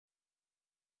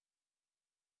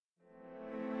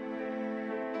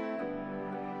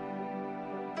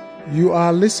You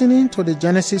are listening to the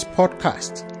Genesis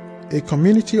Podcast, a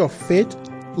community of faith,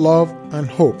 love, and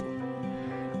hope.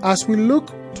 As we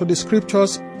look to the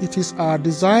scriptures, it is our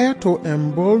desire to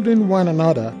embolden one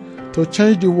another to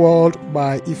change the world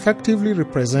by effectively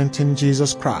representing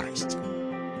Jesus Christ.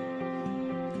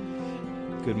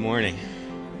 Good morning.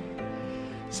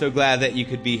 So glad that you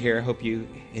could be here. I hope you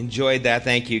enjoyed that.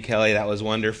 Thank you, Kelly. That was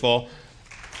wonderful.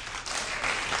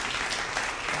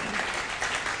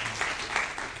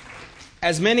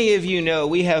 As many of you know,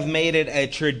 we have made it a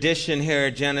tradition here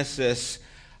at Genesis,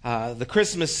 the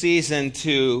Christmas season,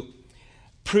 to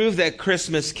prove that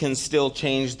Christmas can still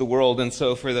change the world. And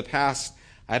so for the past,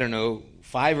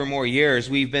 5 or more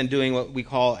years, we've been doing what we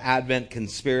call Advent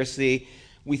Conspiracy.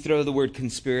 We throw the word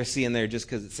conspiracy in there just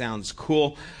because it sounds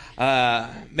cool,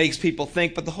 makes people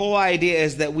think. But the whole idea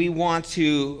is that we want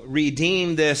to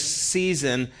redeem this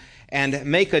season and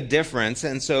make a difference.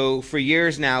 And so for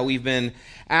years now, we've been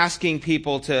asking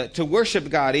people to worship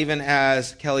God, even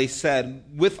as Kelly said,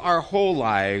 with our whole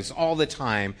lives, all the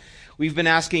time. We've been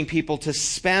asking people to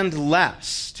spend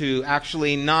less, to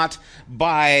actually not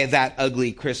buy that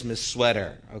ugly Christmas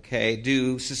sweater, okay?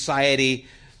 Do society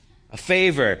a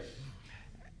favor.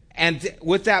 And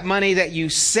with that money that you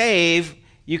save,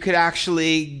 you could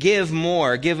actually give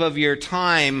more, give of your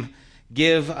time,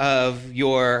 give of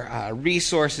your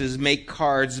resources, make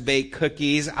cards, bake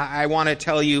cookies. I want to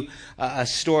tell you a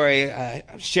story,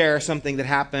 share something that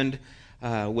happened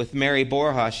with Mary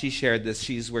Borja. She shared this.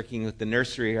 She's working with the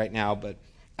nursery right now, but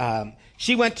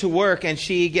she went to work and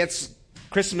she gets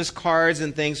Christmas cards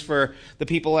and things for the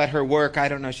people at her work. I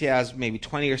don't know, she has maybe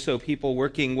 20 or so people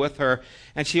working with her,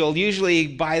 and she'll usually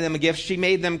buy them a gift. She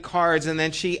made them cards, and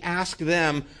then she asked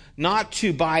them not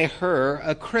to buy her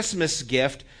a Christmas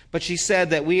gift, but she said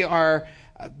that we are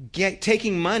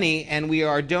taking money and we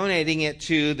are donating it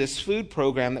to this food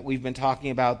program that we've been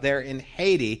talking about there in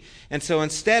Haiti. And so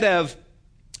instead of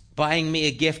buying me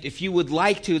a gift, if you would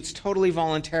like to, it's totally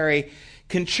voluntary,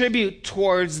 contribute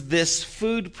towards this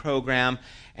food program.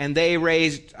 And they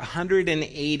raised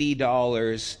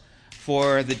 $180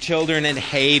 for the children in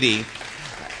Haiti.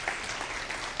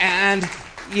 And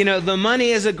the money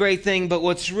is a great thing, but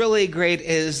what's really great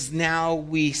is now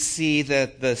we see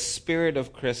that the spirit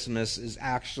of Christmas is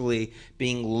actually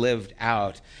being lived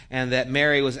out, and that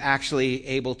Mary was actually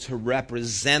able to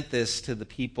represent this to the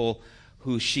people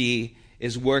who she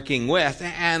is working with.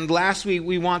 And last week,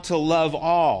 we want to love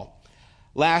all.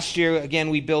 Last year, again,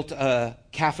 we built a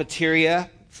cafeteria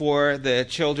for the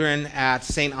children at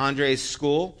St. Andre's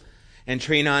School in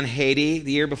Trinon, Haiti.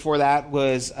 The year before that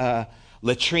was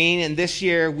latrine, and this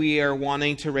year we are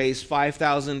wanting to raise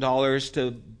 $5,000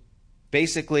 to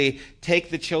basically take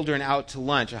the children out to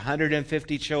lunch.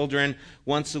 150 children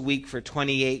once a week for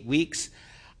 28 weeks.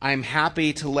 I'm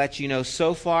happy to let you know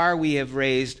so far we have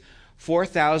raised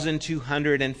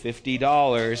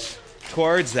 $4,250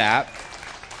 towards that.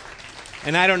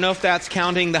 And I don't know if that's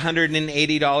counting the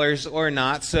 $180 or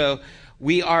not, so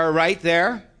we are right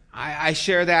there. I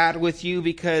share that with you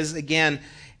because, again,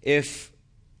 if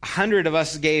 100 of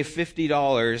us gave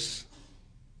 $50,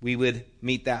 we would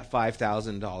meet that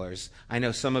 $5,000. I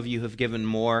know some of you have given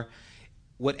more.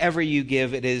 Whatever you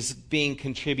give, it is being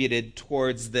contributed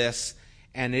towards this,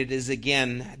 and it is,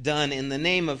 again, done in the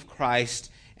name of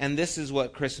Christ, and this is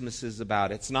what Christmas is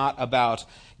about. It's not about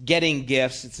getting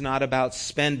gifts. It's not about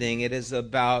spending. It is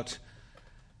about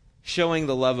showing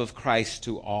the love of Christ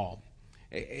to all.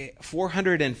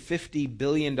 $450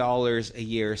 billion a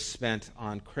year spent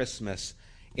on Christmas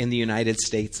in the United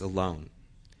States alone.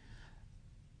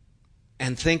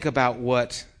 And think about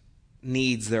what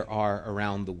needs there are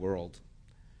around the world.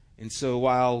 And so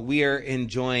while we are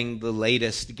enjoying the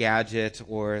latest gadget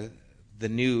or the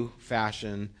new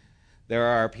fashion, there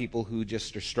are people who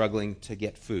just are struggling to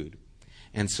get food.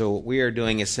 And so what we are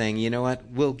doing is saying, you know what,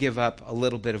 we'll give up a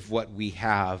little bit of what we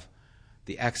have,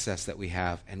 the excess that we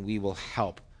have, and we will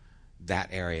help that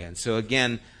area. And so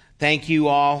again, thank you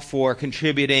all for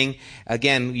contributing.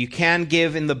 Again, you can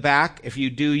give in the back. If you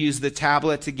do use the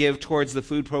tablet to give towards the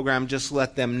food program, just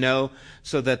let them know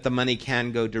so that the money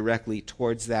can go directly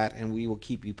towards that, and we will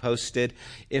keep you posted.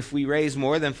 If we raise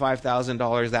more than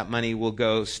 $5,000, that money will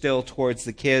go still towards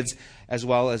the kids as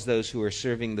well as those who are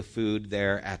serving the food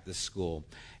there at the school.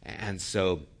 And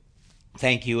so,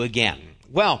 thank you again.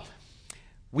 Well,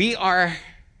 we are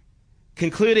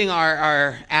concluding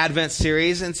our Advent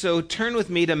series, and so turn with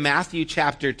me to Matthew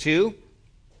chapter 2.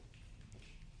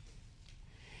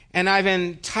 And I've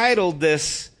entitled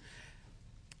this,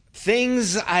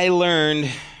 Things I Learned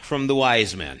from the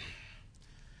Wise Men.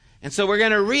 And so we're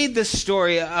going to read the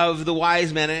story of the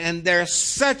wise men, and there's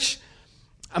such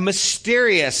a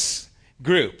mysterious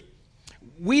group.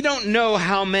 We don't know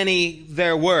how many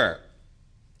there were.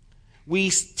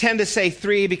 We tend to say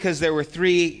 3 because there were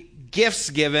 3 gifts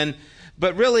given,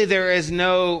 but really there is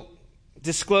no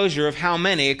disclosure of how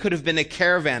many. It could have been a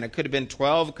caravan. It could have been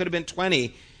 12. It could have been 20.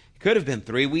 It could have been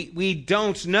 3. We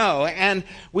don't know, and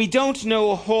we don't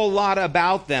know a whole lot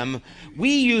about them.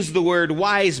 We use the word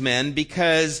wise men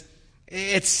because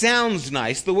it sounds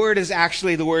nice. The word is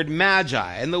actually the word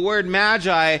magi, and the word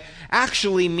magi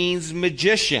actually means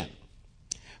magician.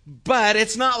 But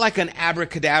it's not like an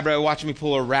abracadabra, watch me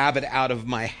pull a rabbit out of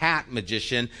my hat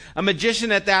magician. A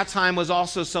magician at that time was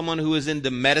also someone who was into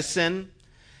medicine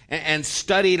and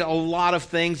studied a lot of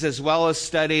things, as well as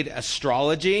studied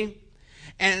astrology.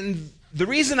 And the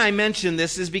reason I mention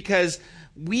this is because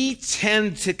we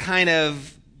tend to kind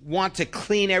of want to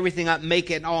clean everything up,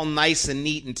 make it all nice and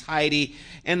neat and tidy,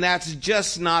 and that's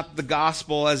just not the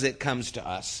gospel as it comes to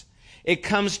us. It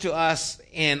comes to us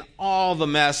in all the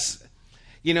mess.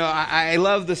 You know, I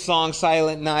love the song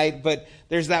Silent Night, but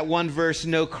there's that one verse,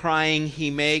 no crying he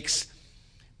makes.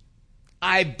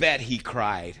 I bet he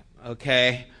cried,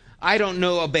 okay? I don't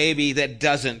know a baby that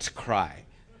doesn't cry.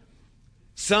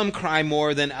 Some cry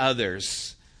more than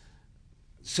others.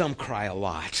 Some cry a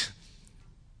lot.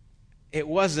 It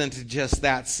wasn't just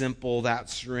that simple, that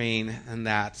serene, and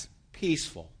that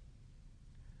peaceful.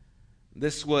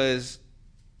 This was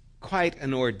quite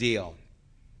an ordeal.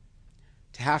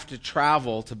 To have to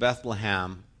travel to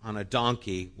Bethlehem on a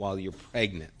donkey while you're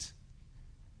pregnant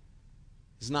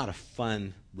is not a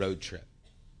fun road trip.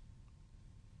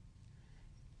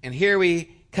 And here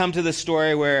we come to the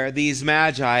story where these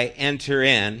magi enter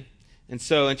in. And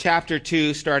so in chapter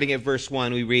 2, starting at verse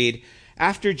 1, we read,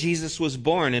 "After Jesus was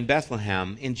born in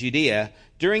Bethlehem in Judea,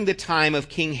 during the time of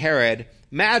King Herod,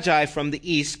 magi from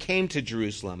the east came to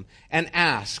Jerusalem and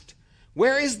asked,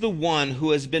 'Where is the one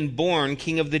who has been born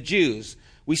King of the Jews?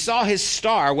 We saw his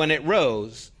star when it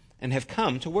rose and have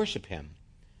come to worship him.'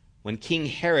 When King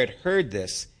Herod heard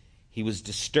this, he was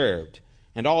disturbed,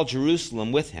 and all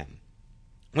Jerusalem with him.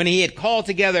 When he had called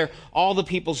together all the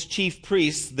people's chief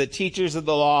priests, the teachers of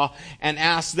the law, and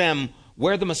asked them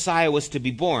where the Messiah was to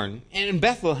be born, and in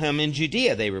Bethlehem in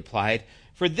Judea, they replied,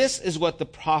 for this is what the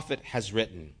prophet has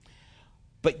written.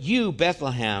 But you,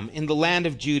 Bethlehem, in the land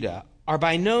of Judah, are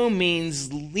by no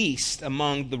means least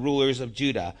among the rulers of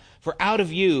Judah, for out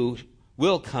of you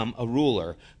will come a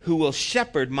ruler who will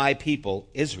shepherd my people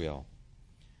Israel."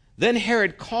 Then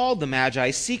Herod called the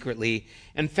Magi secretly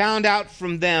and found out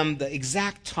from them the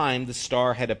exact time the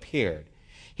star had appeared.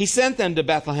 He sent them to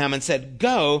Bethlehem and said,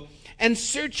 "Go and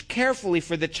search carefully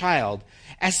for the child.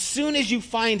 As soon as you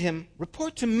find him,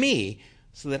 report to me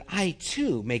so that I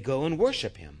too may go and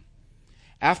worship him."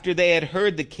 After they had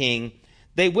heard the king,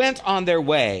 they went on their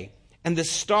way, and the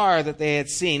star that they had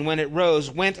seen when it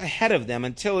rose went ahead of them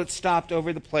until it stopped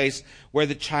over the place where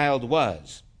the child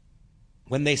was.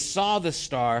 When they saw the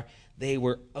star, they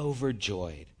were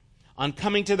overjoyed. On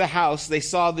coming to the house, they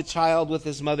saw the child with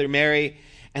his mother Mary,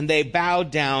 and they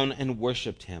bowed down and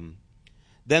worshipped him.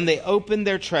 Then they opened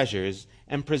their treasures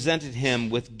and presented him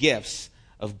with gifts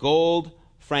of gold,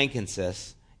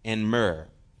 frankincense, and myrrh.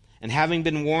 And having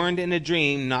been warned in a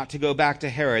dream not to go back to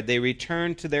Herod, they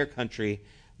returned to their country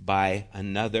by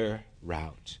another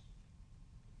route.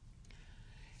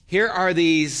 Here are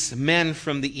these men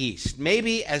from the east,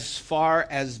 maybe as far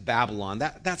as Babylon.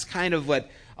 That's kind of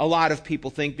what a lot of people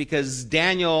think, because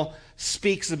Daniel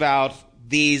speaks about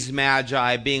these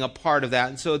magi being a part of that.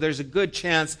 And so there's a good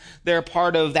chance they're a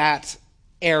part of that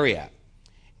area.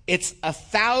 It's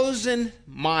 1,000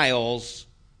 miles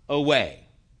away.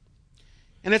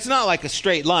 And it's not like a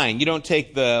straight line. You don't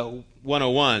take the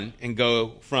 101 and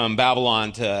go from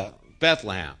Babylon to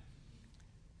Bethlehem.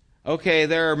 Okay,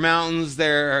 there are mountains,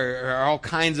 there are all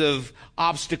kinds of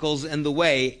obstacles in the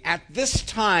way. At this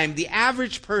time, the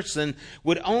average person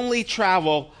would only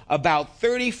travel about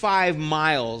 35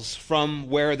 miles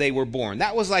from where they were born.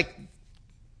 That was like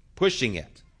pushing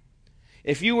it.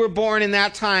 If you were born in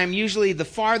that time, usually the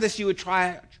farthest you would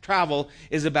travel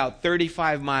is about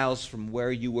 35 miles from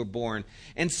where you were born.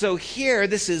 And so here,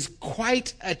 this is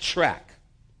quite a trek.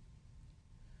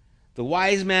 The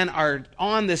wise men are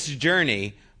on this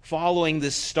journey following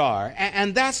this star.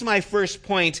 And that's my first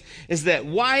point, is that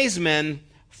wise men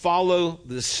follow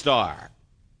the star.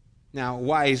 Now,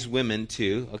 wise women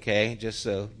too, okay, just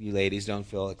so you ladies don't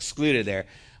feel excluded there.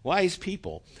 Wise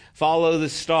people follow the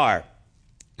star.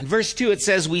 In verse 2 it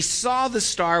says, "We saw the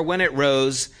star when it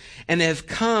rose and have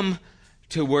come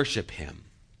to worship him."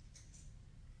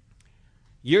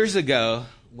 Years ago,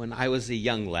 when I was a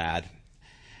young lad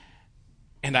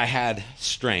and I had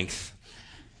strength,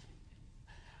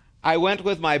 I went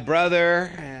with my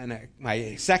brother and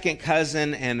my second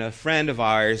cousin and a friend of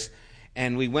ours,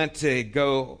 and we went to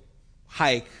go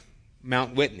hike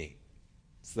Mount Whitney.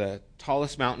 It's the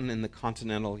tallest mountain in the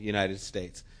continental United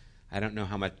States. I don't know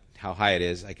how high it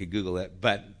is. I could Google it,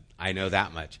 but I know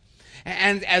that much.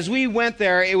 And as we went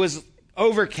there, it was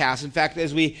overcast. In fact,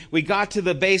 as we got to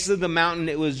the base of the mountain,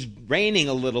 it was raining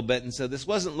a little bit, and so this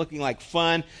wasn't looking like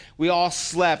fun. We all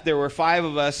slept. There were 4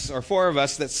 of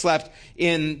us that slept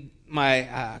in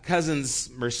my cousin's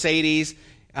Mercedes.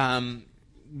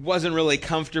 Wasn't really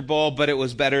comfortable, but it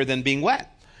was better than being wet.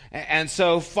 And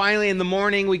so finally in the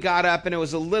morning we got up, and it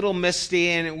was a little misty,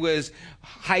 and it was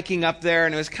hiking up there,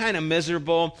 and it was kind of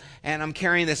miserable. And I'm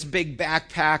carrying this big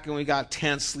backpack, and we got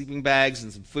tents, sleeping bags,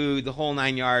 and some food, the whole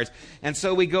 9 yards. And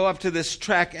so we go up to this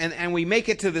trek, and we make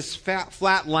it to this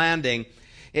flat landing.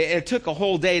 It took a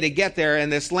whole day to get there, and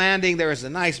this landing, there was a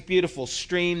nice, beautiful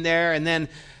stream there, and then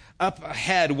up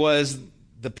ahead was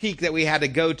the peak that we had to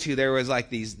go to. There was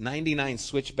like these 99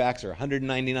 switchbacks, or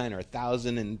 199, or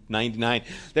 1,099.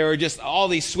 There were just all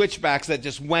these switchbacks that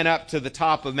just went up to the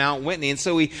top of Mount Whitney. And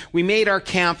so we made our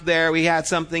camp there. We had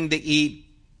something to eat,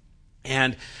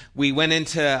 and we went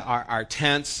into our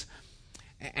tents.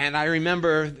 And I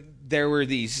remember there were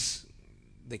these,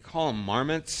 they call them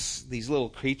marmots, these little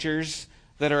creatures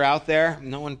that are out there.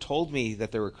 No one told me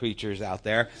that there were creatures out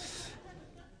there.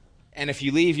 And if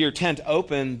you leave your tent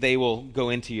open, they will go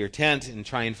into your tent and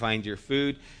try and find your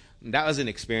food. And that was an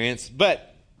experience.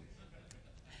 But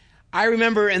I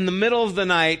remember in the middle of the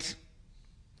night,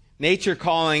 nature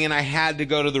calling, and I had to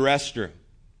go to the restroom.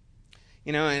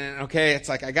 You know, and okay, it's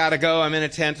like, I got to go. I'm in a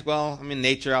tent. Well, I'm in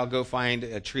nature. I'll go find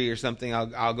a tree or something.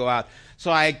 I'll go out.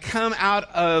 So I come out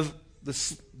of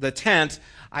the tent.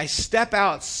 I step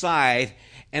outside,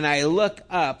 and I look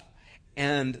up,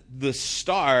 and the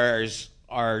stars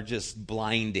are just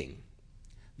blinding.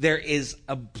 There is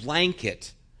a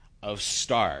blanket of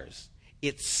stars.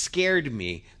 It scared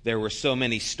me there were so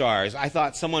many stars. I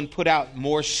thought someone put out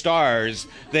more stars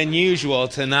than usual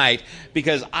tonight,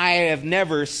 because I have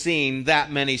never seen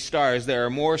that many stars. There are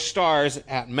more stars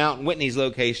at Mount Whitney's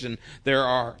location there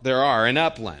are in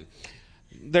Upland.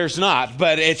 There's not,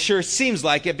 but it sure seems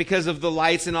like it because of the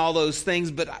lights and all those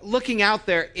things. But looking out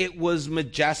there, it was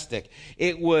majestic.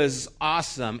 It was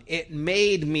awesome. It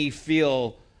made me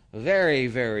feel very,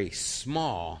 very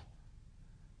small.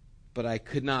 But I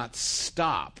could not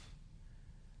stop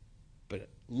but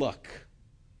look,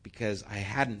 because I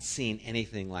hadn't seen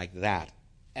anything like that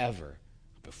ever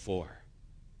before.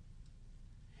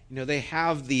 You know, they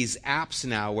have these apps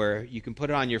now where you can put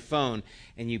it on your phone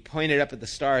and you point it up at the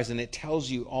stars, and it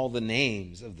tells you all the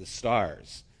names of the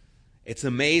stars. It's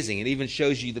amazing. It even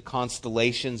shows you the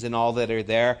constellations and all that are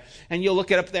there. And you'll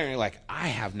look it up there and you're like,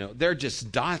 they're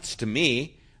just dots to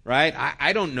me, right?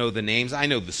 I don't know the names. I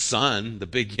know the sun, the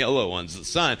big yellow one's the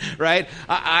sun, right?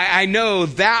 I know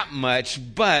that much,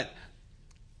 but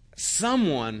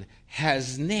someone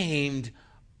has named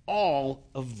all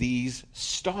of these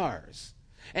stars.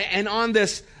 And on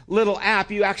this little app,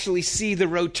 you actually see the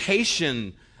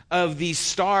rotation of these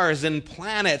stars and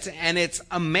planets, and it's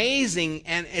amazing,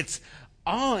 and it's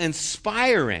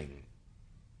awe-inspiring.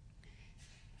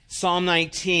 Psalm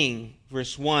 19,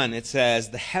 verse 1, it says,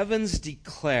 "The heavens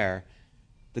declare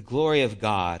the glory of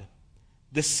God.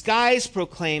 The skies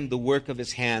proclaim the work of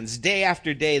his hands. Day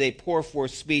after day they pour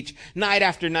forth speech. Night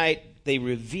after night they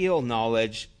reveal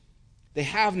knowledge. They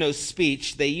have no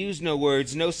speech, they use no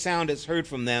words, no sound is heard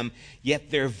from them, yet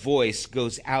their voice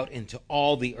goes out into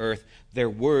all the earth, their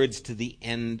words to the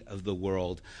end of the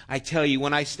world." I tell you,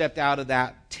 when I stepped out of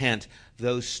that tent,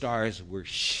 those stars were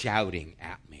shouting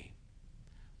at me.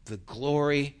 The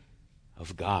glory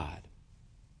of God.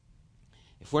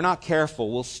 If we're not careful,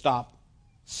 we'll stop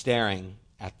staring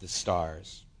at the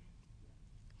stars.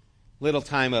 Little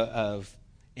time of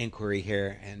inquiry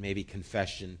here and maybe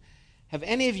confession. Have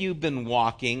any of you been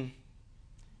walking,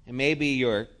 and maybe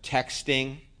you're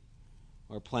texting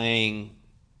or playing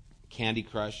Candy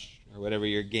Crush or whatever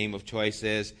your game of choice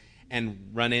is,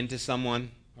 and run into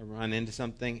someone or run into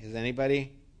something? Is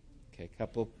anybody? Okay, a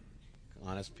couple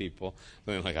honest people.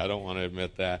 They're like, I don't want to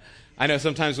admit that. I know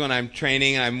sometimes when I'm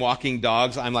training and I'm walking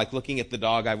dogs, I'm like looking at the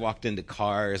dog. I walked into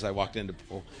cars. I walked into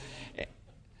pool.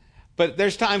 But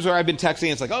there's times where I've been texting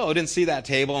and it's like, oh, I didn't see that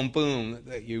table, and boom,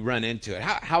 you run into it.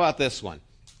 How about this one?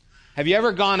 Have you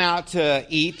ever gone out to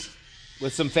eat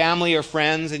with some family or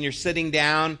friends, and you're sitting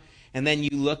down, and then you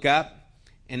look up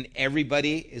and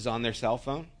everybody is on their cell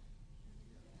phone?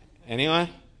 Anyone?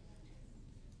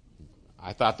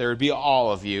 I thought there would be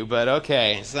all of you, but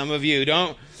okay, some of you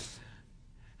don't.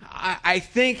 I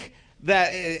think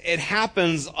that it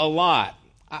happens a lot.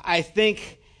 I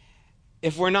think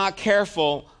if we're not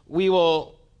careful, we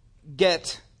will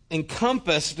get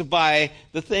encompassed by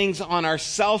the things on our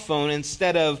cell phone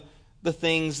instead of the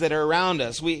things that are around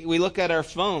us. We look at our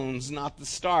phones, not the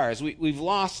stars. We've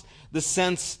lost the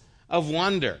sense of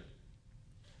wonder.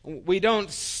 We don't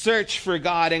search for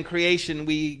God in creation,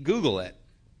 we Google it.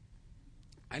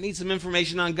 I need some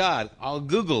information on God. I'll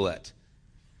Google it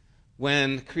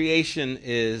when creation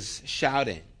is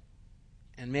shouting.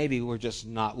 And maybe we're just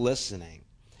not listening.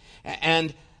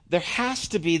 And there has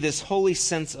to be this holy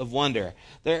sense of wonder.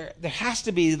 There has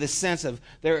to be the sense of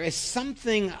there is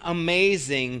something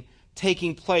amazing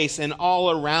taking place and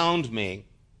all around me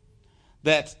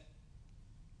that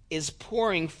is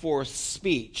pouring forth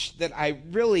speech that I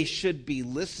really should be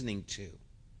listening to.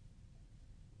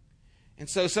 And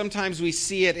so sometimes we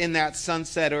see it in that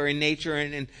sunset or in nature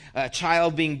and in a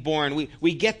child being born.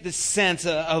 We get this sense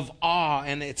of awe,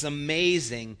 and it's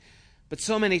amazing. But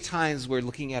so many times we're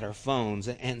looking at our phones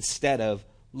instead of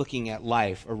looking at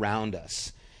life around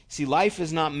us. See, life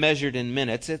is not measured in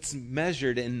minutes, it's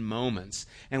measured in moments.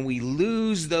 And we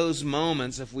lose those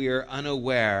moments if we are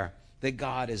unaware that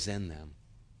God is in them.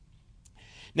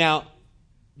 Now,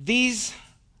 these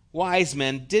wise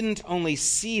men didn't only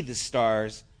see the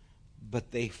stars,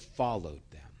 but they followed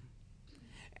them.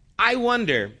 I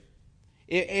wonder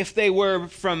if they were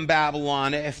from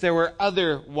Babylon, if there were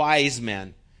other wise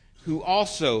men who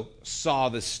also saw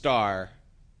the star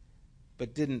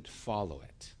but didn't follow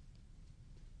it.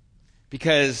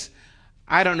 Because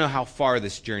I don't know how far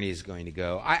this journey is going to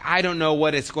go. I don't know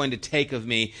what it's going to take of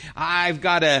me. I've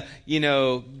got to,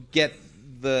 get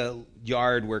the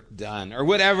yard work done, or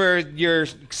whatever your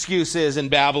excuse is in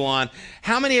Babylon.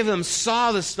 How many of them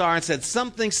saw the star and said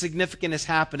something significant is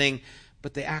happening,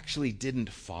 but they actually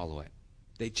didn't follow it?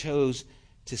 They chose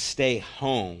to stay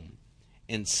home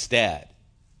instead.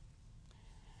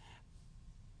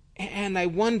 And I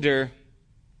wonder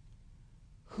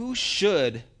who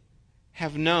should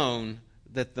have known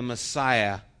that the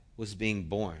Messiah was being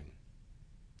born.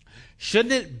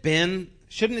 Shouldn't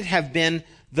it have been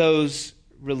those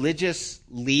religious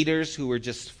leaders who were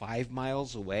just 5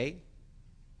 miles away?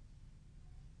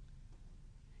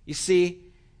 You see,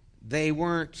 they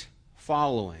weren't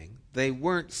following. They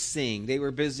weren't seeing. They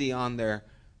were busy on their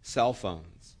cell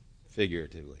phones,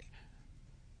 figuratively.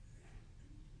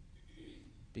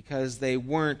 Because they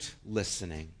weren't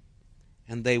listening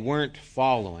and they weren't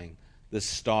following the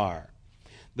star.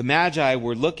 The Magi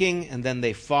were looking, and then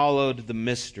they followed the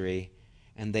mystery,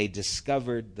 and they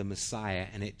discovered the Messiah,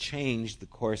 and it changed the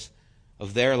course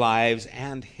of their lives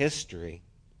and history.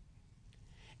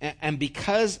 And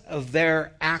because of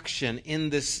their action in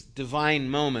this divine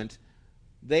moment,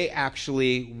 they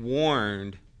actually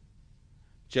warned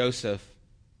Joseph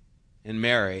and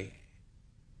Mary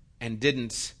and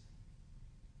didn't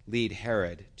lead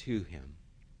Herod to him.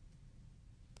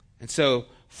 And so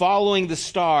following the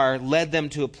star led them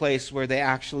to a place where they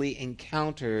actually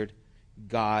encountered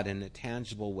God in a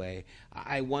tangible way.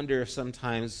 I wonder if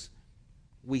sometimes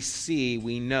we see,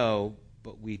 we know,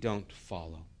 but we don't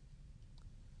follow.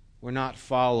 We're not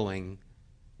following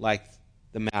like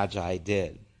the Magi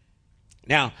did.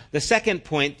 Now, the second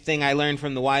thing I learned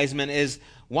from the wise men is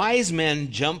wise men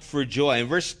jump for joy. In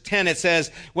verse 10 it says,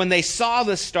 when they saw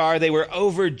the star, they were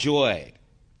overjoyed.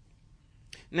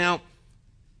 Now,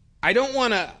 I don't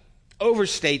want to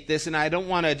overstate this, and I don't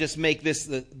want to just make this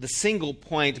the single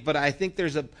point, but I think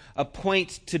there's a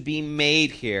point to be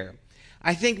made here.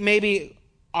 I think maybe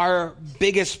our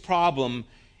biggest problem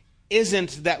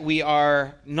isn't that we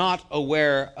are not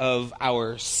aware of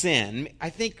our sin. I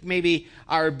think maybe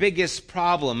our biggest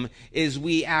problem is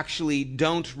we actually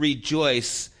don't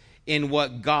rejoice in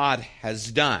what God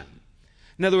has done.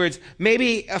 In other words,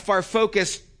 maybe if our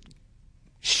focus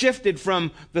shifted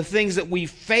from the things that we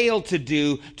failed to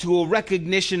do to a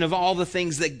recognition of all the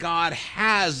things that God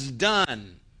has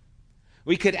done,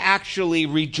 we could actually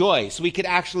rejoice. We could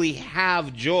actually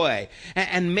have joy.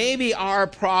 And maybe our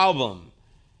problem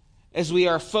is we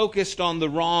are focused on the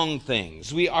wrong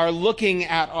things. We are looking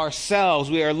at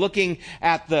ourselves. We are looking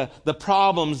at the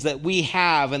problems that we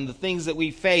have and the things that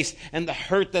we face and the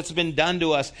hurt that's been done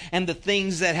to us and the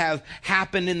things that have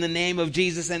happened in the name of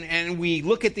Jesus. And we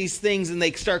look at these things and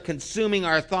they start consuming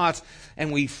our thoughts,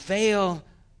 and we fail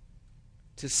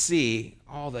to see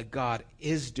all that God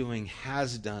is doing,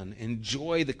 has done,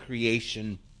 enjoy the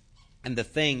creation and the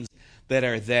things that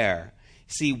are there.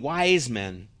 See, wise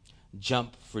men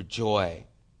jump for joy.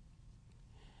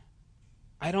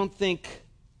 I don't think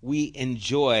we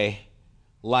enjoy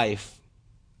life,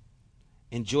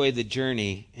 enjoy the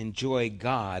journey, enjoy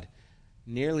God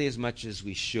nearly as much as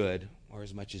we should or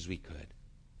as much as we could.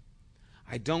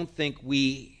 I don't think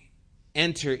we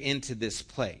enter into this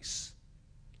place.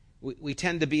 We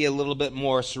tend to be a little bit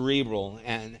more cerebral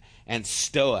and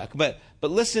stoic. But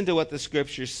listen to what the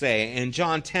scriptures say. In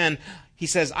John 10, he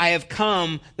says, I have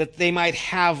come that they might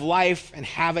have life and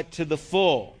have it to the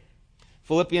full.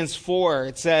 Philippians 4,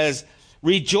 it says,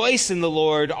 rejoice in the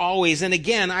Lord always. And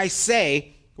again, I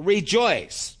say,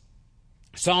 rejoice.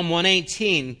 Psalm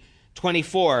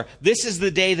 118:24, this is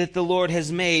the day that the Lord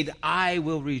has made. I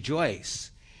will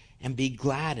rejoice and be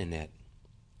glad in it.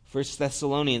 1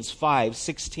 Thessalonians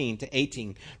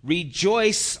 5:16-18,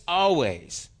 rejoice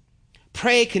always.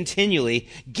 Pray continually.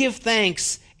 Give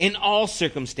thanks in all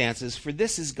circumstances, for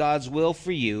this is God's will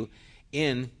for you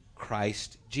in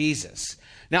Christ Jesus.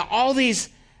 Now, all these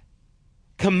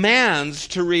commands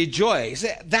to rejoice,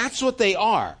 that's what they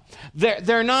are.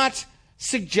 They're not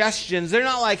suggestions. They're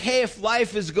not like, hey, if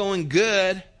life is going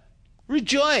good,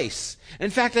 rejoice. In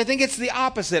fact, I think it's the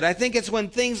opposite. I think it's when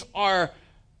things are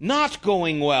not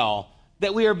going well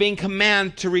that we are being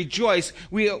commanded to rejoice.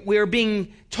 We are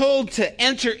being told to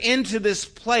enter into this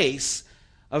place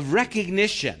of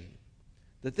recognition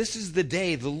that this is the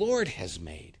day the Lord has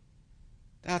made.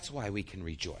 That's why we can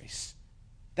rejoice.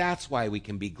 That's why we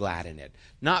can be glad in it.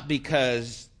 Not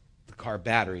because the car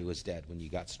battery was dead when you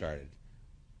got started.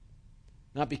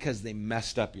 Not because they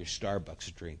messed up your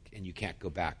Starbucks drink and you can't go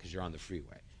back because you're on the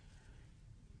freeway.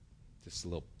 Just a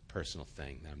little personal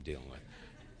thing that I'm dealing with.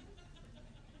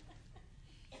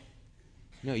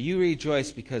 No, you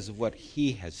rejoice because of what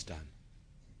He has done.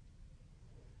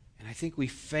 And I think we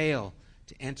fail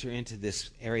to enter into this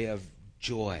area of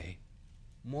joy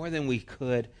more than we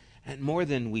could and more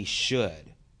than we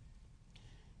should.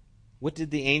 What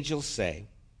did the angels say?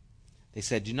 They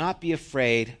said, do not be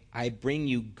afraid. I bring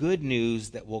you good news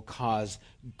that will cause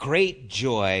great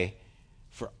joy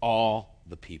for all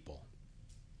the people.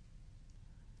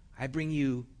 I bring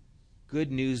you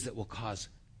good news that will cause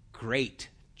great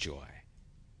joy.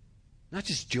 Not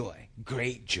just joy,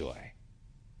 great joy.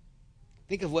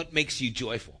 Think of what makes you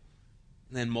joyful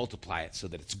and then multiply it so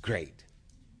that it's great.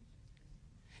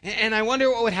 And I wonder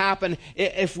what would happen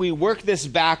if we work this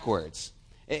backwards.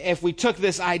 If we took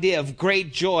this idea of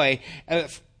great joy,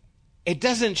 it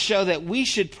doesn't show that we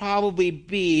should probably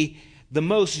be the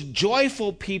most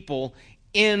joyful people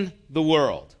in the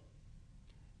world.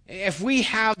 If we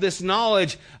have this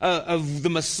knowledge of the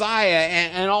Messiah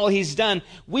and all He's done,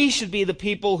 we should be the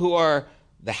people who are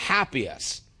the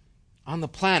happiest on the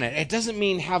planet. It doesn't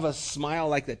mean have a smile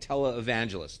like the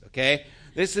televangelist, okay?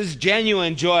 This is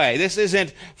genuine joy. This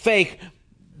isn't fake.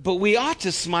 But we ought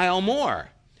to smile more.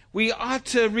 We ought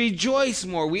to rejoice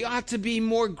more. We ought to be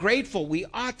more grateful. We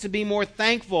ought to be more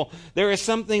thankful. There is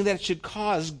something that should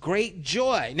cause great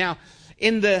joy. Now,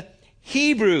 in the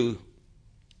Hebrew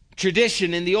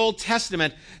tradition in the Old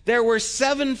Testament, there were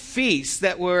 7 feasts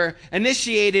that were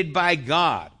initiated by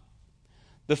God.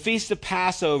 The Feast of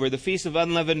Passover, the Feast of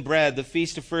Unleavened Bread, the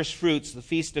Feast of First Fruits, the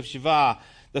Feast of Shiva,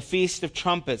 the Feast of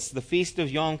Trumpets, the Feast of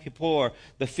Yom Kippur,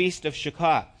 the Feast of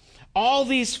Sukkot. All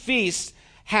these feasts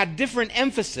had different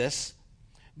emphasis,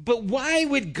 but why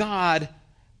would God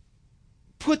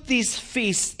put these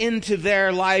feasts into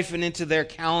their life and into their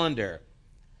calendar?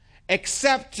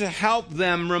 Except to help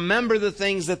them remember the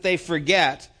things that they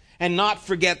forget and not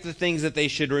forget the things that they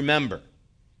should remember.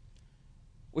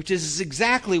 Which is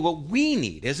exactly what we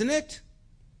need, isn't it?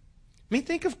 I mean,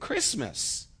 think of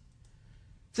Christmas.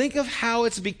 Think of how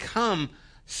it's become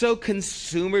so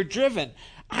consumer-driven.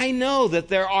 I know that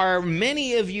there are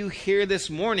many of you here this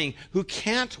morning who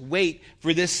can't wait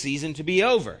for this season to be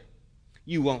over.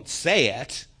 You won't say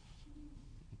it,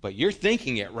 but you're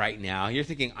thinking it right now. You're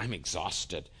thinking, I'm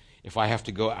exhausted if I have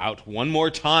to go out one more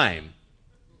time.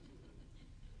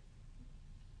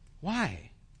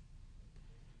 Why?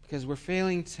 Because we're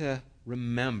failing to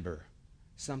remember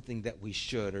something that we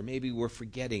should, or maybe we're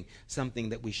forgetting something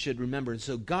that we should remember. And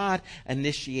so God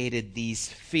initiated these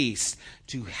feasts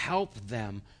to help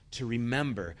them to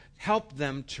remember, help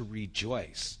them to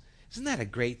rejoice. Isn't that a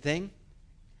great thing?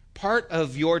 Part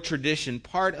of your tradition,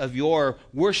 part of your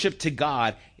worship to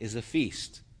God is a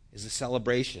feast, is a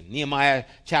celebration. Nehemiah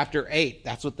chapter 8,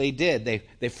 that's what they did.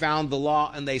 They found the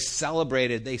law and they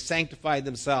celebrated. They sanctified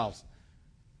themselves.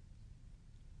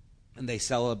 And they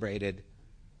celebrated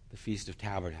the Feast of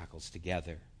Tabernacles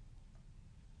together.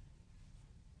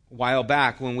 A while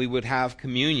back when we would have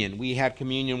communion, we had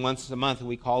communion once a month and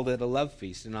we called it a love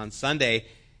feast. And on Sunday,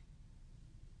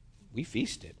 we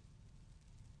feasted.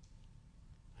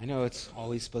 I know it's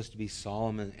always supposed to be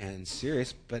solemn and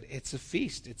serious, but it's a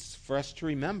feast. It's for us to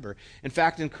remember. In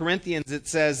fact, in Corinthians it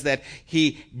says that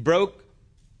He broke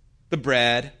the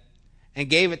bread and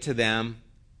gave it to them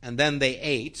and then they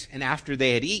ate, and after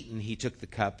they had eaten, he took the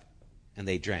cup and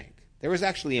they drank. There was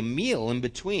actually a meal in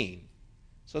between.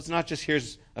 So it's not just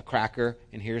here's a cracker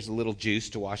and here's a little juice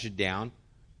to wash it down.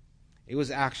 It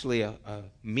was actually a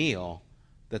meal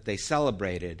that they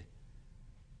celebrated,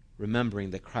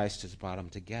 remembering that Christ has brought them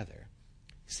together.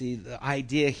 See, the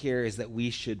idea here is that we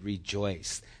should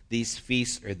rejoice. These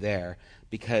feasts are there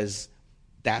because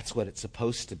that's what it's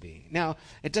supposed to be. Now,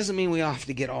 it doesn't mean we have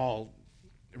to get all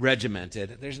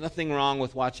regimented. There's nothing wrong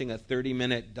with watching a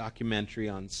 30-minute documentary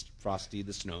on Frosty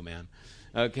the Snowman.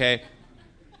 Okay?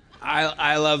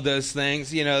 I love those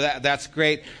things. You know, that's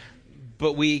great.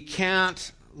 But we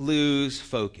can't lose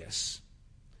focus.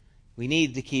 We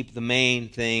need to keep the main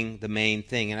thing the main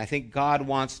thing. And I think God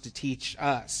wants to teach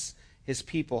us, his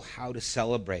people, how to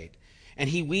celebrate. And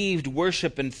he weaved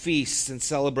worship and feasts and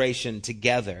celebration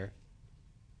together.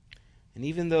 And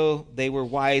even though they were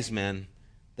wise men,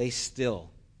 they still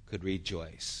could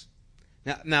rejoice.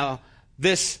 Now,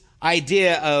 this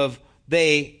idea of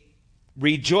they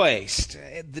rejoiced,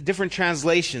 the different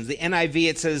translations, the NIV,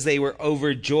 it says they were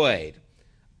overjoyed.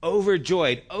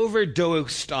 Overjoyed,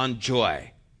 overdosed on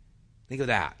joy. Think of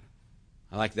that.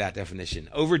 I like that definition.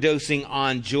 Overdosing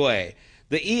on joy.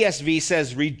 The ESV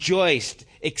says rejoiced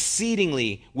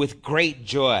exceedingly with great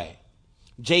joy.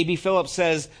 J.B. Phillips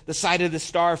says the sight of the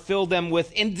star filled them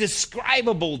with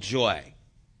indescribable joy.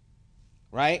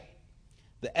 Right?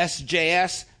 The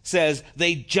SJS says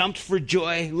they jumped for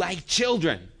joy like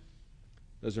children.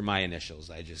 Those are my initials.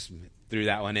 I just threw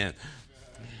that one in. As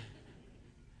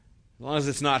long as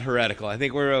it's not heretical, I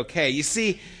think we're okay. You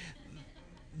see,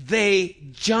 they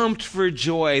jumped for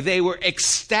joy. They were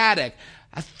ecstatic.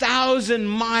 1,000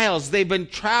 miles they've been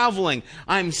traveling.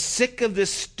 I'm sick of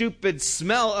this stupid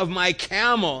smell of my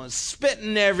camel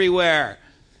spitting everywhere.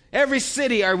 Every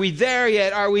city, are we there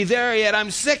yet? Are we there yet?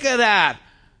 I'm sick of that.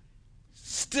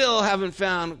 Still haven't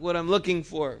found what I'm looking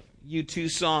for. U2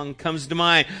 song comes to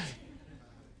mind.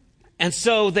 And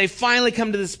so they finally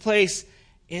come to this place,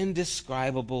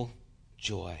 indescribable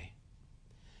joy.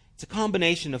 It's a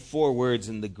combination of 4 words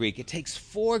in the Greek. It takes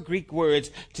 4 Greek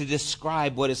words to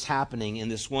describe what is happening in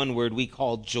this one word we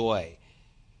call joy.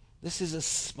 This is a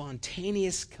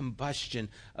spontaneous combustion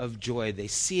of joy. They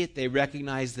see it, they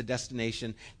recognize the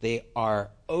destination. They are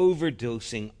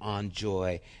overdosing on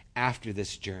joy after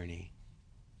this journey.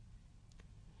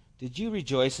 Did you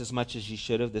rejoice as much as you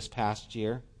should have this past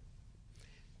year?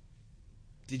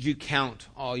 Did you count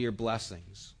all your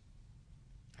blessings?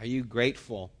 Are you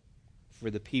grateful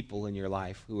for the people in your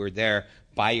life who are there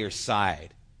by your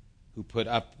side, who put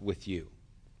up with you,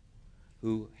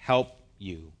 who help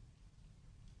you?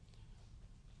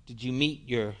 Did you meet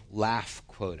your laugh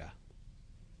quota?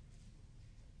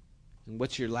 And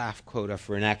what's your laugh quota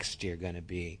for next year going to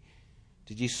be?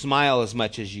 Did you smile as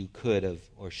much as you could have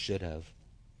or should have?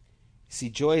 See,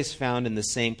 joy is found in the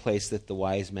same place that the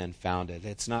wise men found it.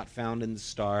 It's not found in the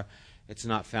star. It's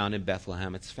not found in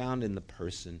Bethlehem. It's found in the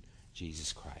person,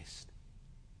 Jesus Christ.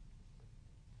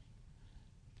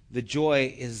 The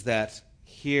joy is that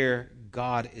here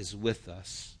God is with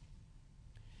us.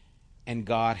 And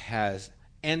God has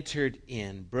entered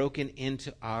in, broken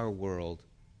into our world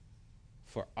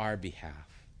for our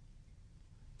behalf.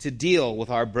 To deal with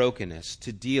our brokenness,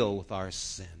 to deal with our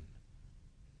sin.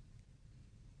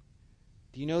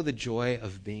 Do you know the joy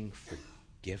of being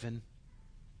forgiven?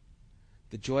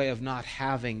 The joy of not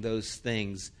having those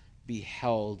things be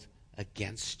held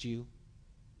against you?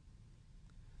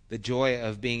 The joy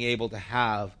of being able to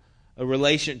have a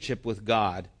relationship with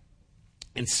God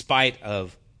in spite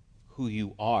of who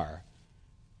you are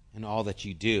and all that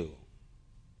you do.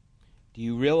 Do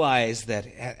you realize that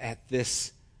at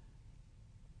this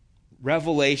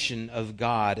revelation of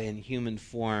God in human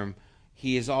form,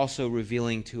 he is also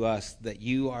revealing to us that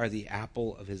you are the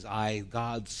apple of his eye.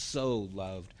 God so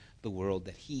loved the world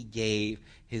that he gave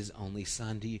his only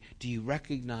son. Do you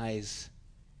recognize,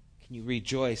 can you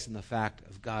rejoice in the fact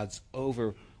of God's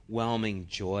overwhelming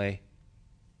joy?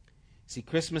 See,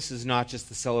 Christmas is not just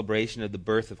the celebration of the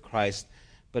birth of Christ,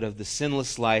 but of the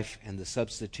sinless life and the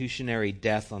substitutionary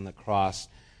death on the cross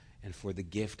and for the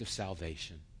gift of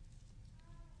salvation.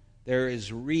 There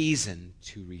is reason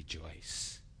to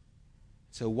rejoice.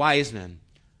 So wise men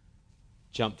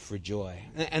jumped for joy.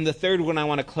 And the third one I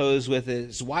want to close with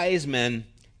is wise men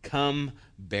come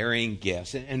bearing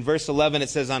gifts. In verse 11 it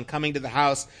says, on coming to the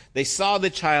house, they saw the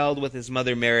child with his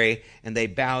mother Mary, and they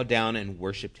bowed down and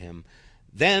worshipped him.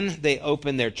 Then they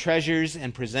opened their treasures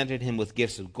and presented him with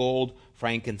gifts of gold,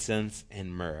 frankincense,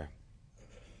 and myrrh.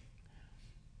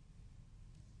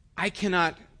 I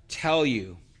cannot tell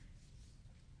you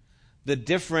the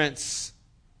difference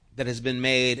that has been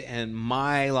made in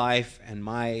my life and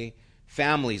my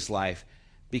family's life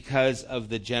because of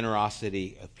the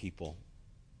generosity of people.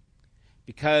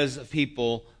 Because of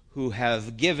people who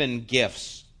have given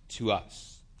gifts to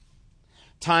us.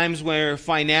 Times where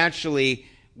financially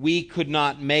we could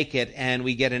not make it, and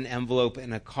we get an envelope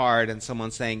and a card and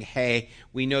someone saying, hey,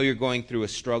 we know you're going through a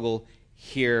struggle.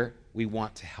 Here, we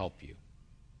want to help you.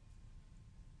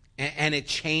 And it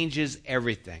changes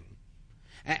everything.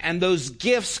 And those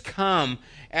gifts come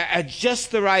at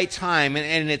just the right time,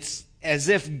 and it's as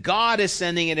if God is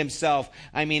sending it himself.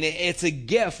 I mean, it's a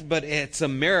gift, but it's a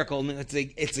miracle.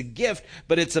 It's a gift,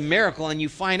 but it's a miracle. And you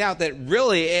find out that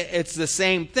really it's the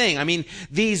same thing. I mean,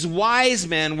 these wise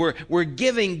men were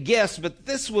giving gifts, but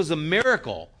this was a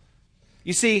miracle.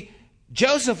 You see,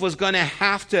 Joseph was going to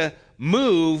have to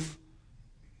move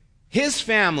his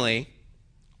family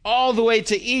all the way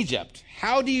to Egypt.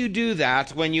 How do you do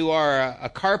that when you are a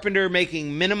carpenter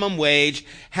making minimum wage,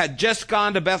 had just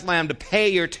gone to Bethlehem to pay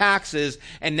your taxes,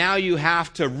 and now you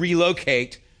have to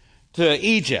relocate to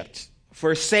Egypt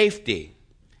for safety?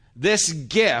 This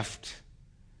gift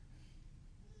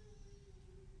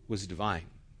was divine.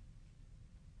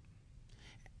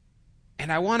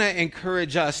 And I want to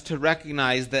encourage us to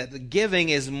recognize that giving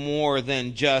is more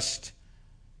than just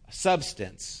a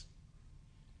substance,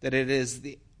 that it is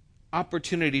the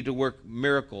opportunity to work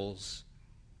miracles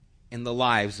in the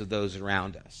lives of those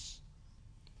around us.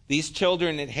 These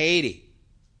children in Haiti,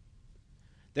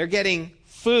 they're getting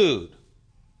food.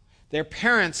 Their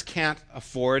parents can't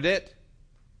afford it.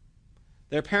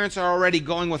 Their parents are already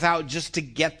going without just to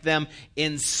get them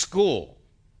in school.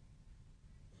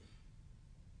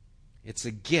 It's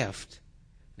a gift.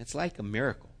 It's like a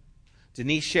miracle.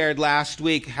 Denise shared last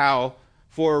week how,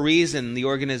 for a reason, the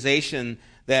organization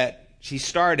that she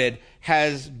started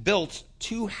has built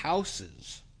 2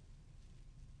 houses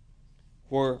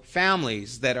for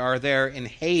families that are there in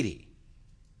Haiti.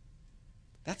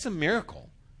 That's a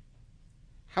miracle.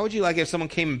 How would you like if someone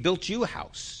came and built you a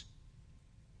house?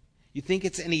 You think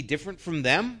it's any different from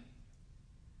them?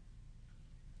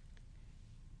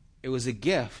 It was a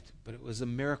gift, but it was a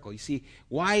miracle. You see,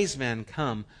 wise men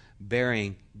come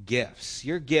bearing gifts.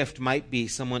 Your gift might be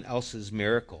someone else's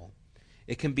miracle.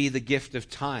 It can be the gift of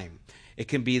time. It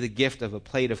can be the gift of a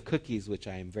plate of cookies, which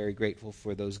I am very grateful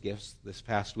for those gifts this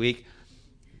past week,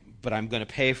 but I'm going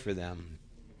to pay for them.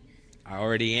 I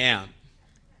already am.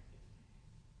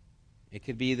 It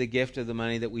could be the gift of the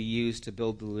money that we use to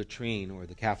build the latrine or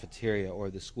the cafeteria or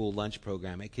the school lunch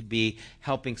program. It could be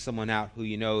helping someone out who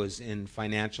you know is in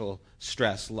financial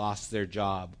stress, lost their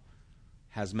job,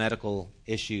 has medical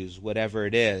issues, whatever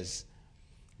it is.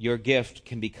 Your gift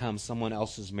can become someone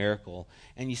else's miracle.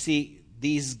 And you see,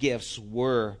 these gifts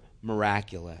were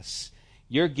miraculous.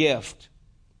 Your gift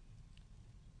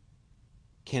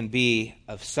can be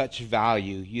of such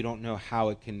value, you don't know how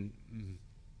it can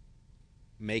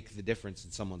make the difference in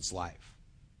someone's life.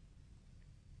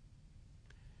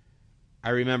 I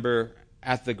remember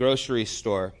at the grocery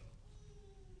store,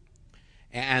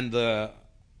 and the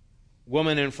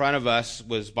woman in front of us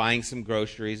was buying some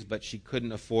groceries, but she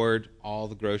couldn't afford all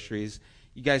the groceries.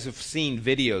 You guys have seen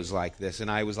videos like this,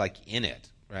 and I was like in it,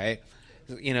 right?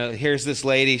 You know, here's this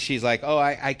lady, she's like, oh,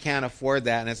 I can't afford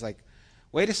that. And it's like,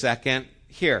 wait a second,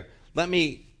 here, let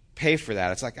me pay for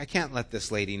that. It's like, I can't let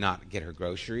this lady not get her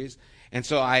groceries. And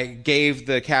so I gave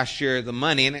the cashier the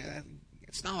money, and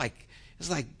it's like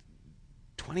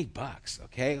 $20,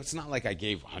 okay? It's not like I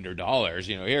gave $100,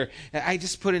 here. I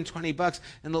just put in $20,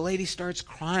 and the lady starts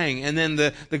crying. And then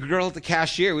the girl at the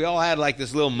cashier, we all had like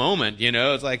this little moment,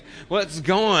 It's like, what's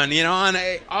going,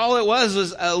 And all it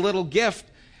was a little gift.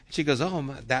 She goes,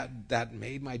 oh, that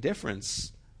made my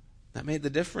difference. That made the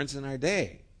difference in our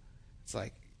day. It's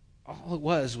like, all it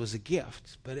was a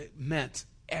gift, but it meant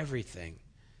everything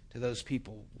to those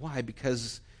people. Why?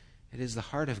 Because it is the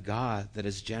heart of God that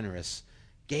is generous,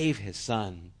 gave his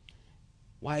son.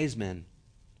 Wise men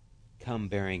come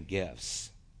bearing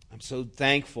gifts. I'm so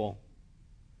thankful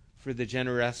for the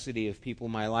generosity of people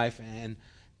in my life, and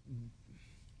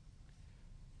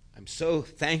I'm so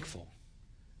thankful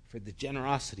for the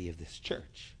generosity of this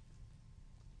church.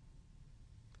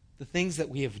 The things that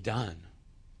we have done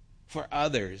for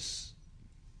others,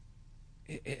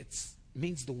 it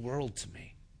means the world to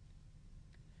me.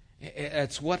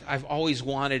 It's what I've always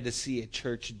wanted to see a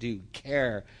church do,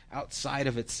 care outside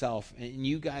of itself. And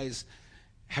you guys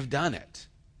have done it.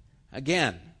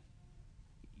 Again,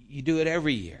 you do it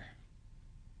every year.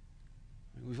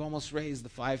 We've almost raised the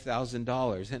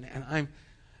 $5,000. And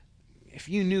if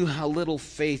you knew how little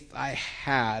faith I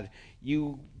had,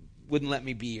 you wouldn't let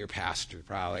me be your pastor,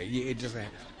 probably.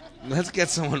 Let's get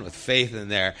someone with faith in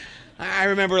there. I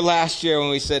remember last year when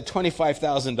we said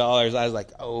 $25,000, I was like,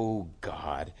 oh,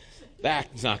 God,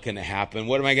 that's not going to happen.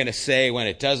 What am I going to say when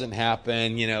it doesn't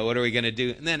happen? What are we going to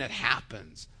do? And then it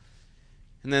happens.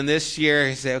 And then this year,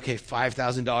 he said, okay,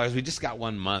 $5,000. We just got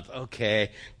 1 month.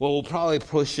 Okay. Well, we'll probably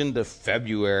push into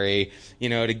February,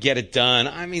 to get it done.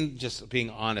 I mean, just being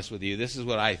honest with you, this is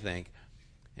what I think.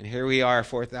 And here we are,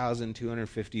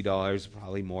 $4,250,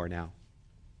 probably more now.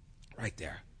 Right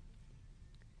there.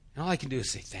 And all I can do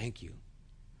is say thank you.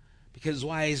 Because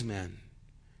wise men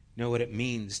know what it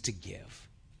means to give.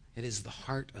 It is the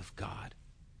heart of God.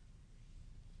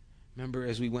 Remember,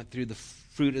 as we went through the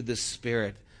fruit of the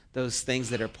Spirit, those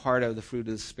things that are part of the fruit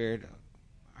of the Spirit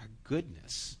are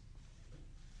goodness,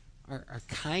 our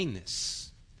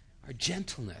kindness, our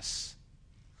gentleness.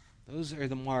 Those are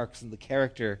the marks and the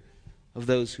character of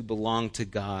those who belong to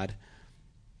God.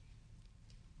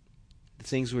 The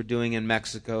things we're doing in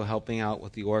Mexico, helping out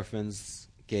with the orphans,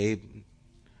 Gabe,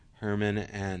 Herman,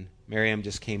 and Miriam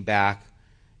just came back,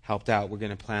 helped out. We're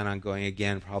going to plan on going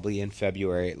again probably in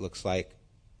February, it looks like.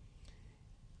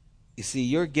 You see,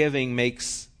 your giving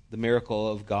makes the miracle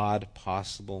of God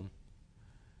possible,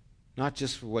 not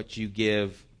just for what you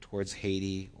give towards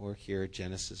Haiti or here at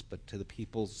Genesis, but to the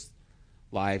people's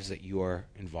lives that you are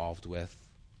involved with.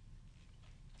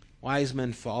 Wise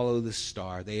men follow the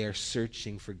star. They are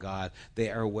searching for God.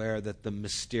 They are aware that the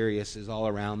mysterious is all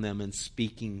around them and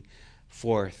speaking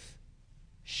forth,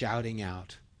 shouting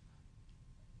out.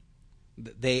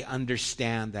 They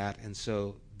understand that, and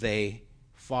so they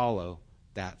follow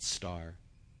that star.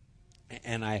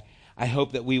 And I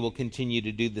hope that we will continue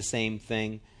to do the same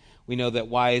thing. We know that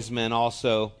wise men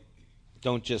also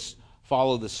don't just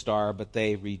follow the star, but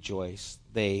they rejoice.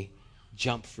 They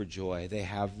jump for joy. They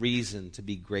have reason to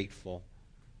be grateful.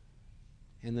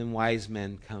 And then wise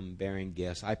men come bearing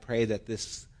gifts. I pray that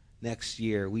this next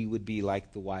year we would be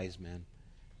like the wise men.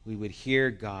 We would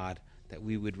hear God, that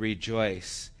we would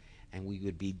rejoice, and we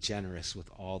would be generous with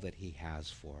all that He has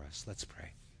for us. Let's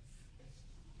pray.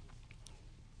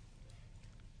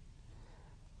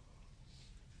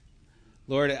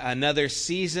 Lord, another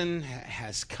season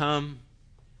has come.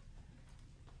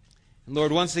 And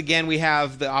Lord, once again we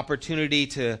have the opportunity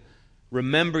to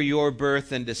remember your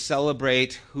birth and to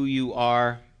celebrate who you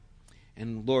are.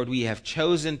 And Lord, we have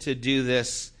chosen to do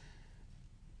this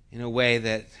in a way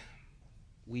that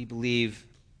we believe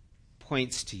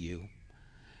points to you.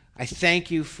 I thank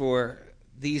you for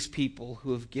these people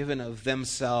who have given of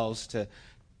themselves to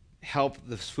help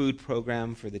the food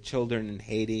program for the children in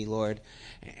Haiti, Lord.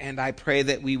 And I pray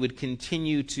that we would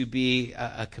continue to be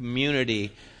a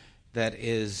community that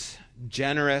is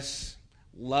generous,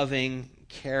 loving,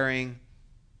 caring,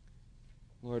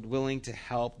 Lord, willing to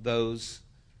help those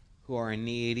who are in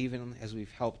need, even as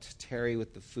we've helped Terry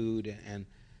with the food and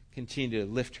continue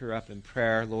to lift her up in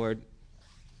prayer, Lord.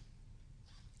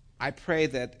 I pray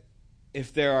that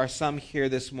if there are some here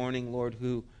this morning, Lord,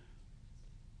 who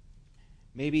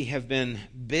maybe have been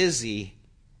busy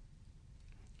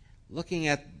looking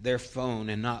at their phone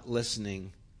and not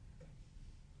listening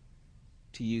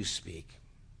to you speak.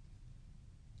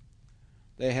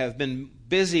 They have been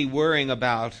busy worrying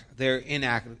about their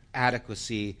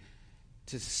inadequacy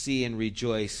to see and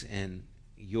rejoice in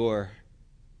your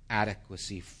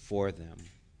adequacy for them.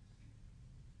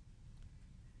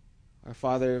 Our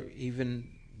Father, even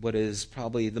what is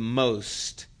probably the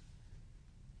most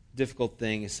difficult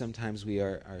thing is sometimes we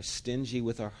are stingy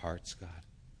with our hearts, God.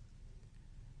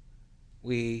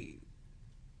 We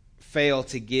fail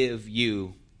to give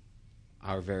you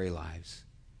our very lives.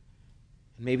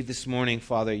 And maybe this morning,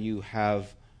 Father, you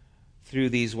have, through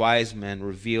these wise men,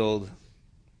 revealed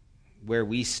where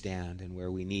we stand and where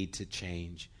we need to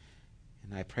change.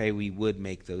 And I pray we would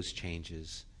make those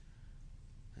changes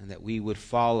and that we would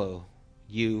follow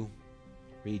you,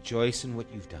 rejoice in what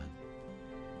you've done,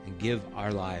 and give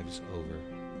our lives over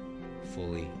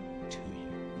fully to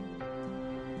you.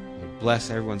 Lord, bless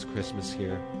everyone's Christmas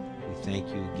here. We thank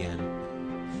you again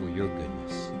for your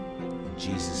goodness. In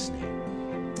Jesus'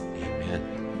 name, amen.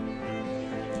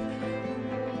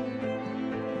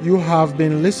 You have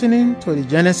been listening to the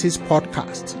Genesis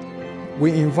podcast.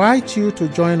 We invite you to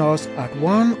join us at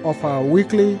one of our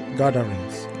weekly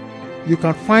gatherings. You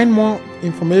can find more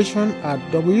information at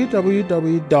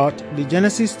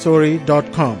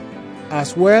www.thegenesisstory.com,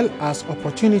 as well as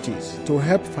opportunities to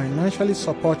help financially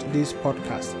support this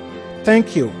podcast.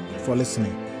 Thank you for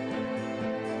listening.